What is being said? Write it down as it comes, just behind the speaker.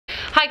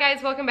Hi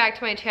guys, welcome back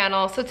to my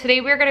channel. So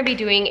today we're gonna be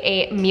doing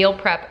a meal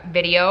prep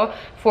video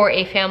for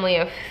a family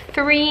of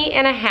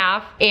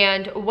 3.5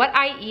 and what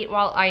I eat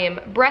while I am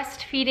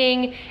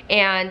breastfeeding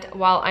and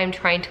while I'm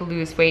trying to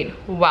lose weight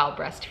while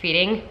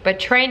breastfeeding,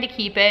 but trying to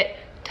keep it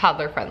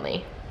toddler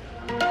friendly.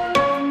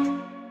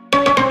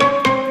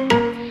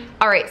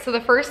 Alright, so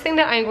the first thing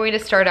that I'm going to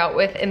start out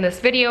with in this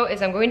video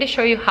is I'm going to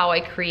show you how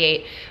I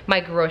create my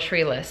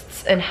grocery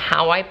lists and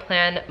how I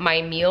plan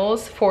my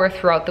meals for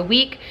throughout the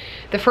week.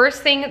 The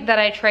first thing that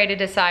I try to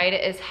decide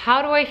is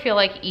how do I feel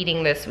like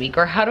eating this week,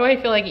 or how do I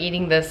feel like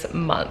eating this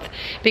month,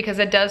 because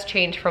it does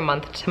change from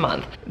month to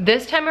month.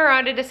 This time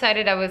around I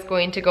decided I was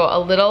going to go a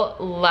little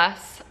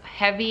less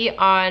heavy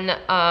on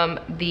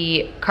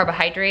the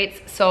carbohydrates,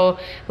 so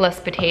less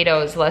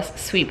potatoes, less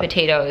sweet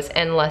potatoes,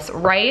 and less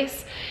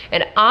rice.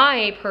 And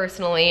I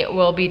personally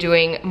will be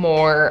doing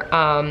more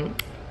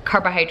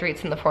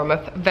carbohydrates in the form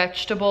of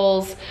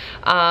vegetables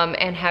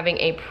and having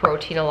a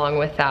protein along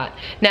with that.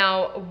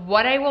 Now,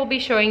 what I will be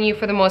showing you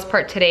for the most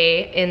part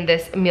today in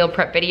this meal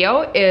prep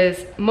video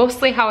is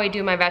mostly how I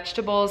do my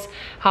vegetables,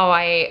 how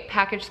I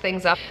package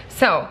things up.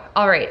 So,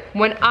 all right,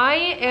 when I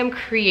am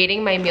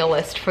creating my meal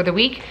list for the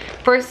week,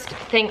 first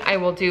thing I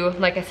will do,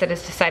 like I said,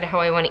 is decide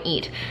how I want to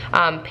eat.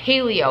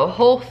 Paleo,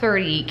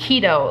 Whole30,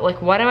 keto,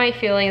 like what am I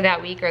feeling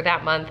that week or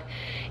that month?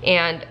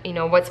 And you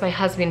know, what's my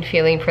husband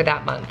feeling for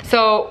that month?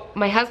 So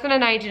my husband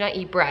and I do not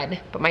eat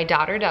bread, but my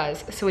daughter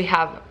does. So we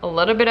have a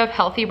little bit of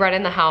healthy bread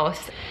in the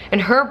house,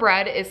 and her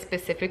bread is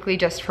specifically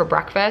just for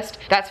breakfast.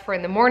 That's for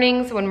in the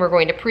mornings when we're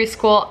going to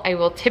preschool. I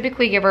will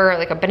typically give her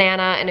like a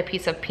banana and a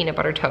piece of peanut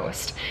butter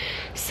toast.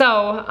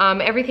 So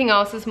everything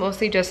else is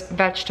mostly just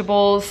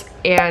vegetables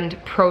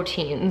and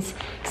proteins.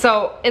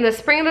 So in the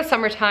spring and the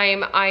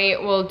summertime, I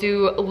will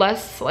do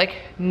less like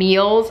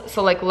meals,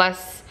 so like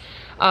less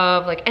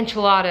of like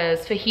enchiladas,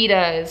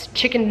 fajitas,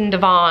 chicken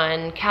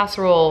Devon,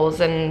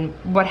 casseroles, and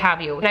what have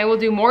you. And I will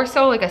do more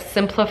so like a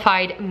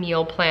simplified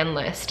meal plan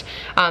list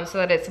so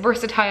that it's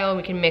versatile and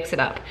we can mix it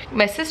up.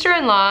 My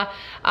sister-in-law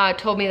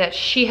told me that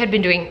she had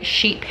been doing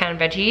sheet pan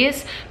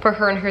veggies for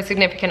her and her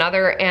significant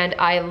other, and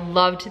I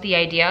loved the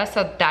idea.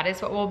 So that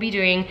is what we'll be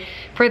doing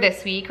for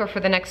this week or for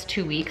the next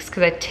 2 weeks,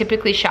 because I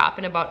typically shop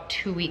in about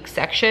 2-week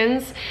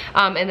sections,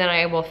 and then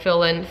I will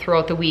fill in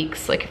throughout the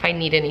weeks like if I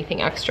need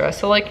anything extra.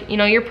 So like, you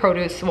know, your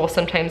produce will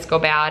sometimes go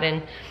bad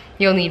and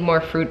you'll need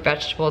more fruit,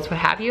 vegetables, what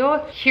have you.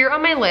 Here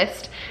on my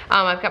list,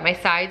 I've got my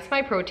sides,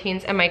 my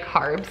proteins, and my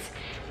carbs.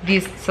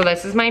 So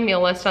this is my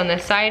meal list on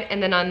this side,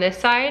 and then on this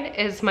side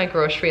is my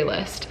grocery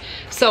list.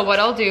 So what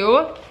I'll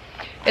do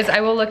is I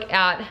will look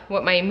at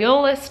what my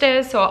meal list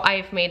is. So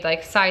I've made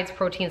like sides,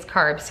 proteins,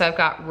 carbs. So I've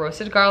got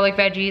roasted garlic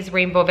veggies,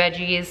 rainbow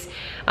veggies.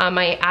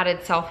 I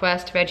added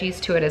Southwest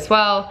veggies to it as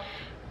well.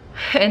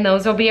 And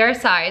those will be our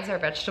sides, our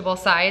vegetable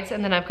sides.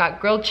 And then I've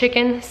got grilled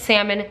chicken,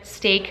 salmon,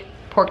 steak,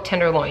 pork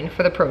tenderloin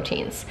for the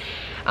proteins.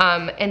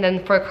 And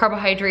then for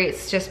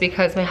carbohydrates, just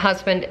because my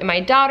husband and my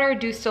daughter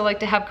do still like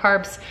to have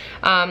carbs,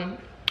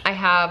 I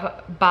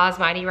have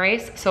basmati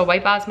rice, so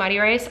white basmati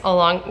rice,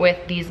 along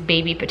with these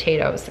baby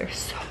potatoes. They're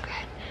so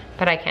good,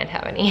 but I can't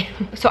have any.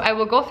 So I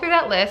will go through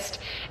that list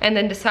and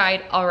then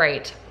decide, all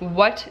right,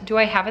 what do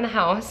I have in the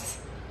house?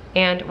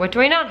 And what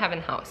do I not have in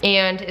the house?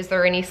 And is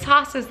there any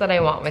sauces that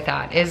I want with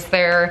that? Is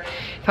there,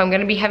 if I'm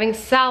gonna be having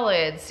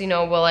salads, you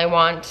know, will I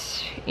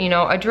want, you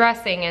know, a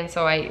dressing? And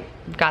so I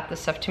got the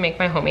stuff to make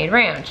my homemade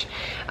ranch.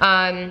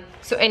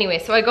 So anyway,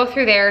 so I go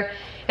through there,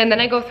 and then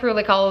I go through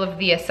like all of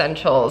the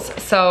essentials.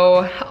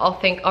 So I'll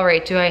think, all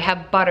right, do I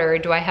have butter?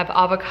 Do I have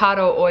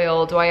avocado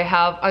oil? Do I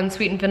have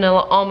unsweetened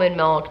vanilla almond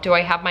milk? Do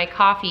I have my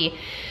coffee?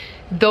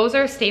 Those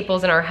are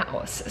staples in our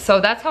house.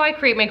 So that's how I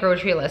create my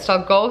grocery list.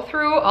 I'll go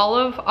through all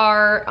of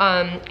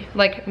our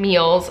like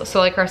meals, so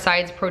like our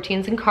sides,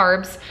 proteins, and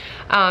carbs,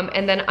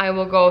 and then I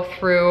will go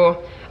through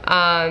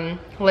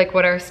like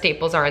what our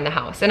staples are in the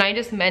house. And I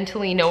just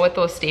mentally know what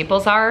those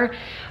staples are,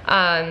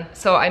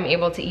 so I'm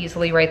able to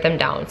easily write them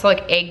down. So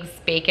like eggs,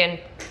 bacon,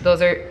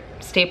 those are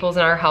staples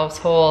in our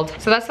household.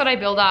 So that's what I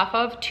build off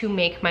of to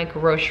make my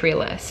grocery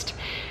list.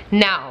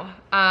 Now,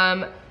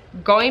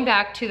 going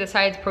back to the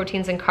sides,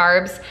 proteins, and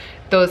carbs,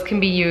 those can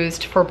be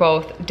used for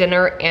both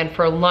dinner and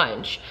for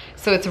lunch.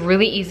 So it's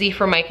really easy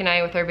for Mike and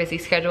I with our busy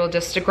schedule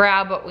just to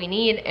grab what we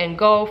need and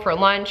go for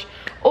lunch.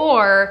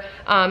 Or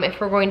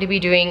if we're going to be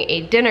doing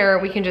a dinner,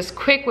 we can just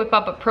quick whip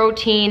up a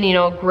protein, you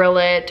know, grill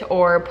it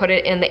or put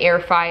it in the air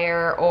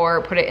fryer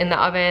or put it in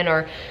the oven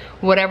or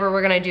whatever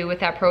we're gonna do with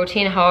that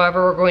protein,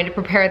 however we're going to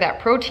prepare that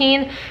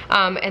protein,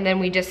 and then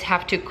we just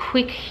have to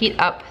quick heat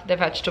up the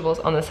vegetables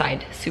on the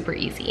side. Super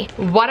easy.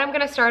 What I'm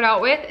gonna start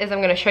out with is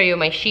I'm gonna show you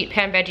my sheet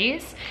pan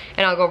veggies,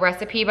 and I'll go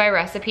recipe by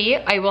recipe.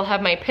 I will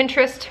have my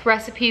Pinterest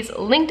recipes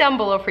linked down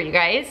below for you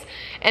guys,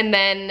 and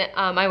then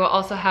I will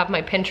also have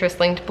my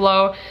Pinterest linked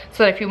below,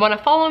 so that if you wanna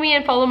follow me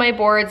and follow my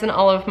boards and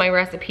all of my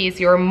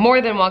recipes, you're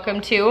more than welcome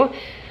to.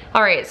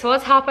 All right, so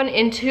let's hop on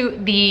into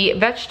the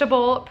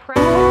vegetable prep.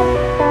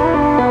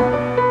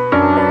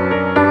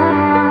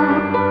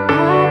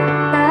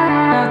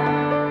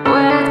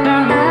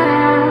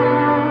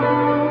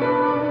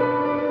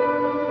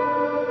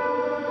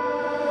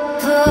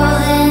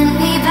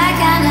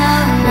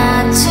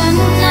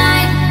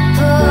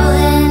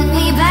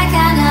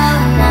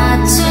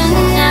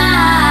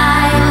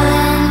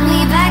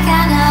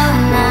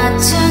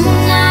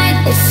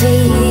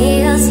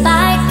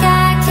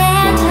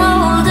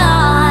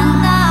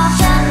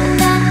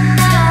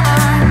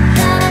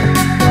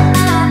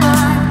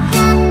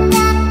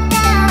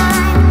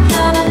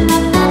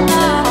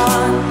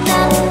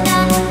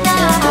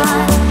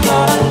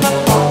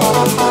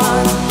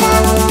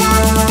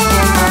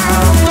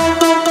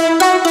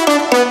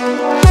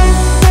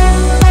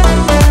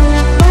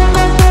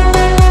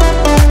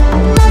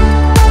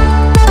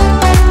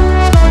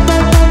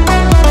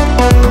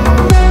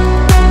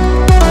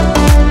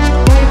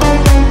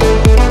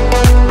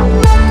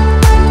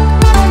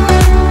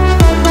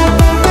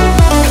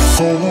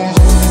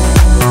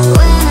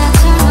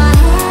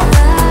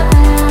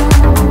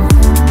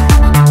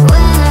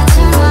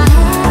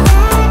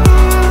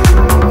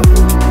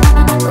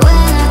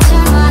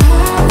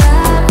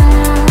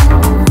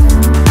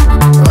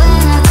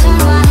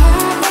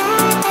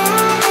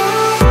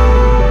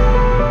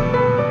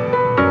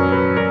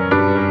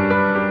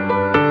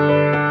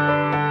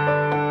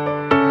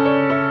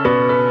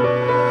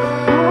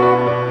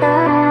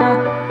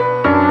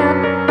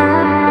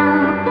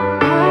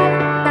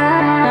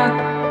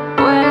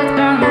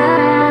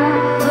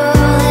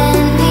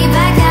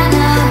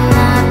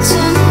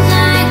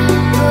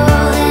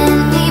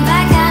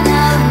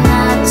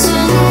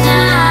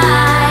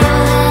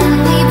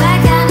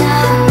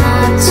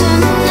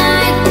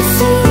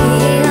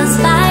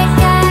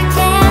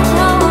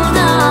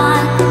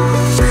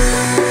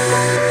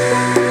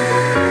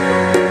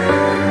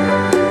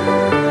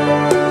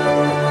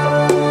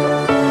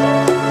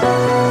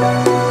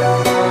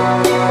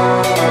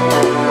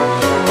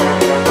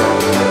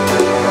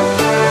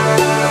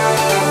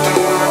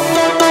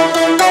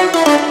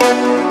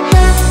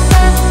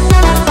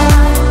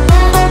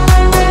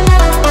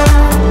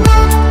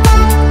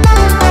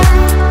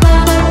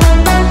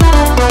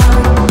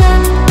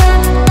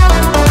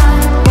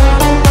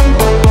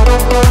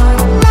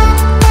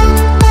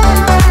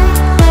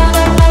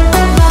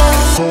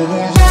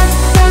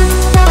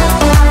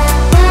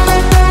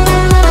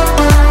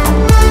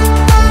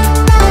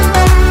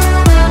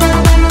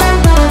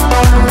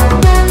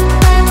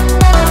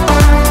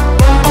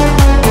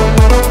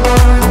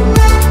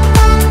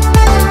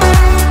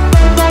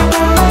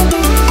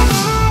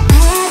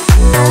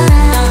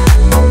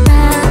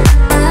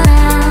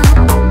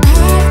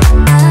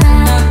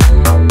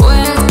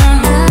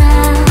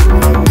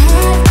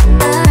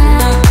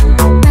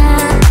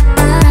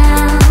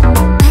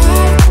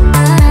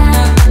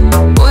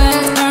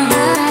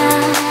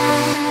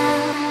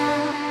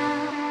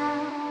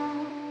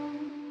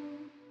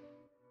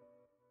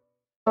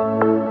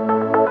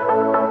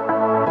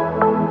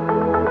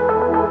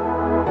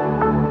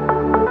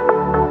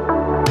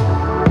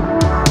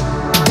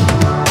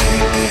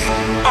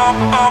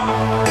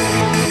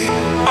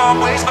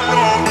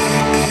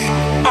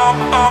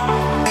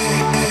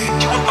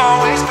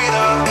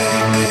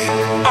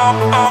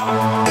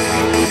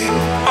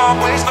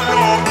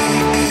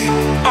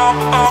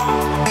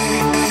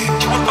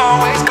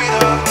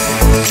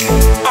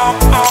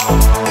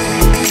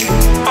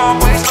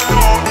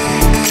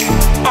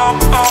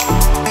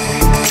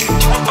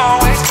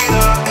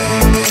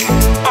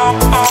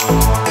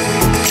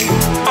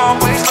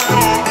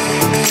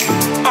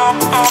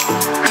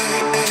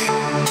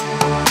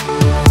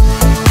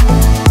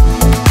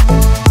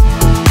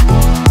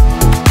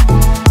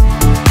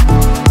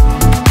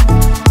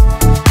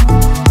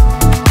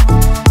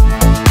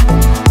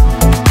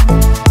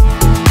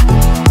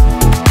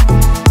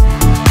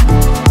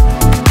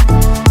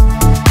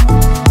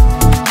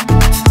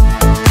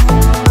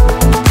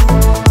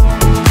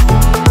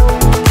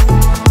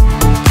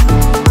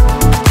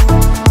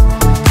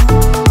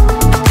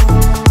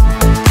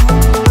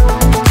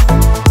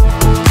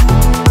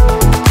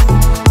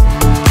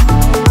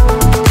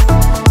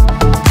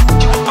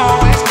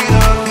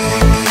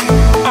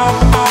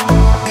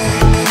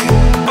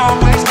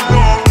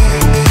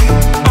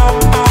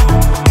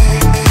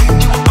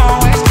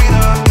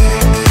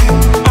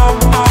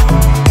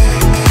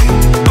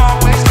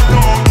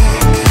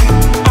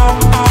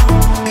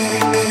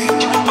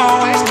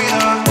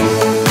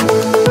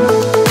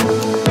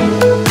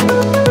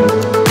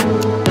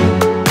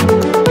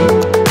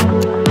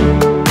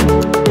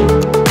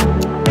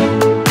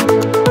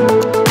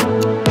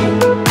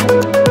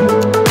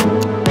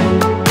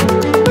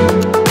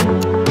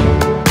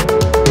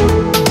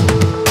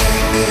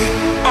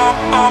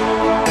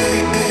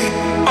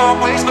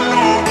 always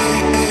alone.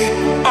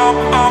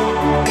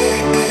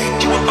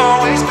 You will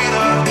always be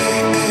there.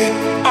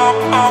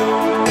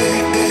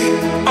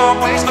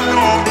 Always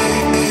alone.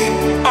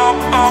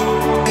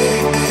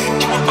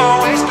 You will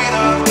always be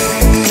there.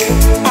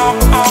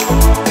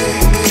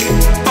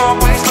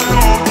 Always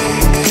alone.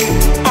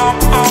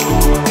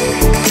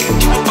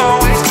 You will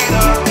always be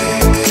there.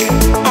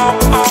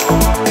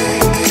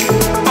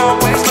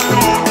 Always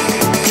alone.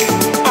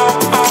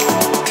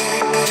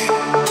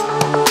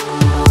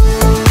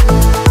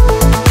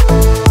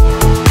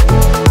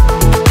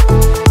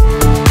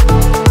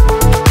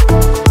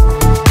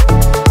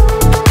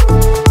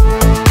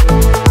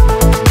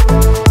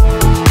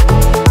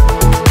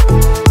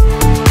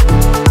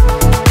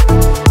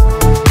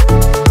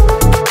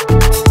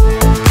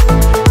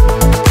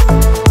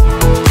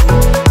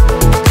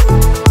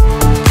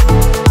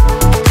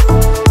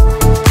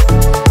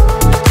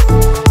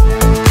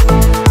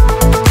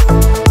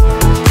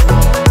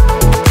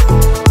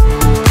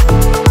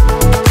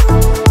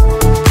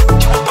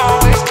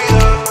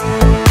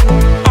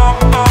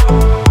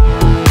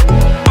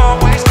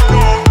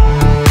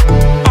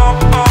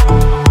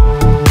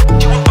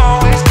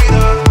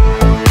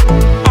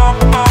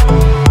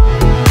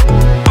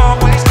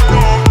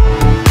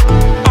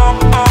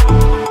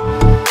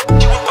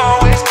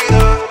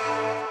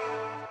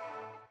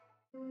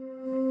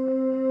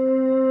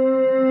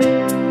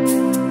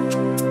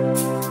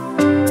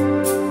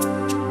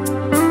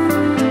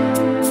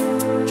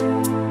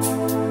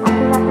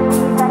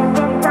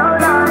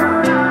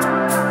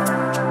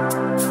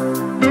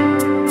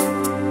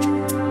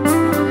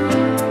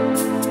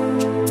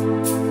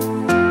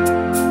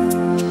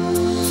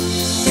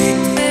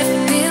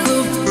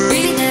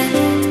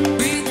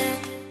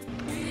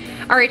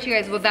 Alright you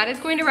guys, well that is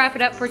going to wrap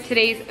it up for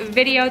today's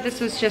video. This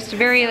was just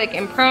very like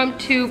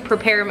impromptu,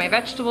 prepare my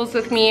vegetables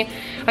with me.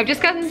 I've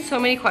just gotten so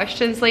many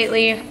questions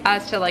lately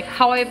as to like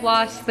how I've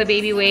lost the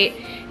baby weight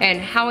and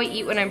how I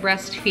eat when I'm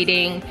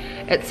breastfeeding,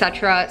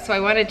 etc. So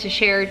I wanted to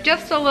share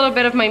just a little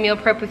bit of my meal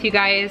prep with you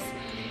guys.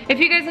 If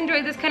you guys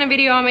enjoyed this kind of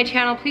video on my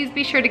channel, please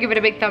be sure to give it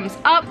a big thumbs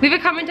up. Leave a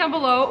comment down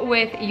below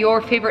with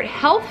your favorite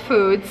health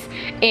foods,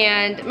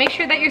 and make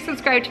sure that you're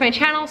subscribed to my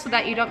channel so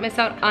that you don't miss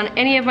out on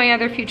any of my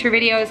other future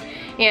videos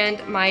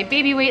and my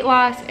baby weight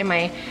loss and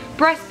my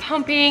breast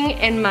pumping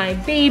and my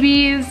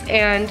babies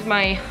and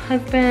my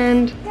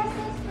husband.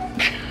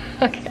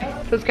 Okay,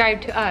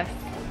 subscribe to us.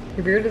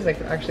 Your beard is like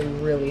actually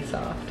really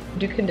soft.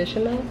 Do you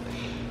condition that?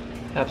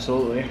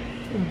 Absolutely.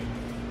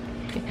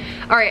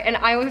 All right, and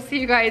I will see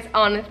you guys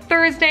on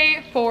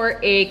Thursday for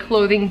a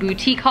clothing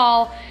boutique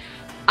haul.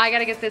 I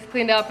gotta get this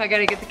cleaned up. I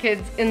gotta get the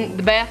kids in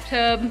the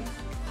bathtub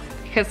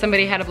because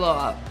somebody had a blow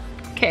up.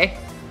 Okay,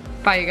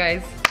 bye you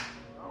guys.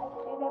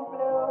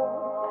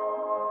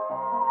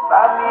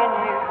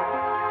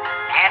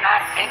 And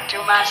I think to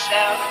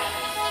myself,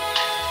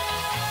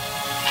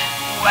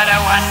 what a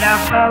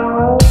wonderful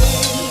world.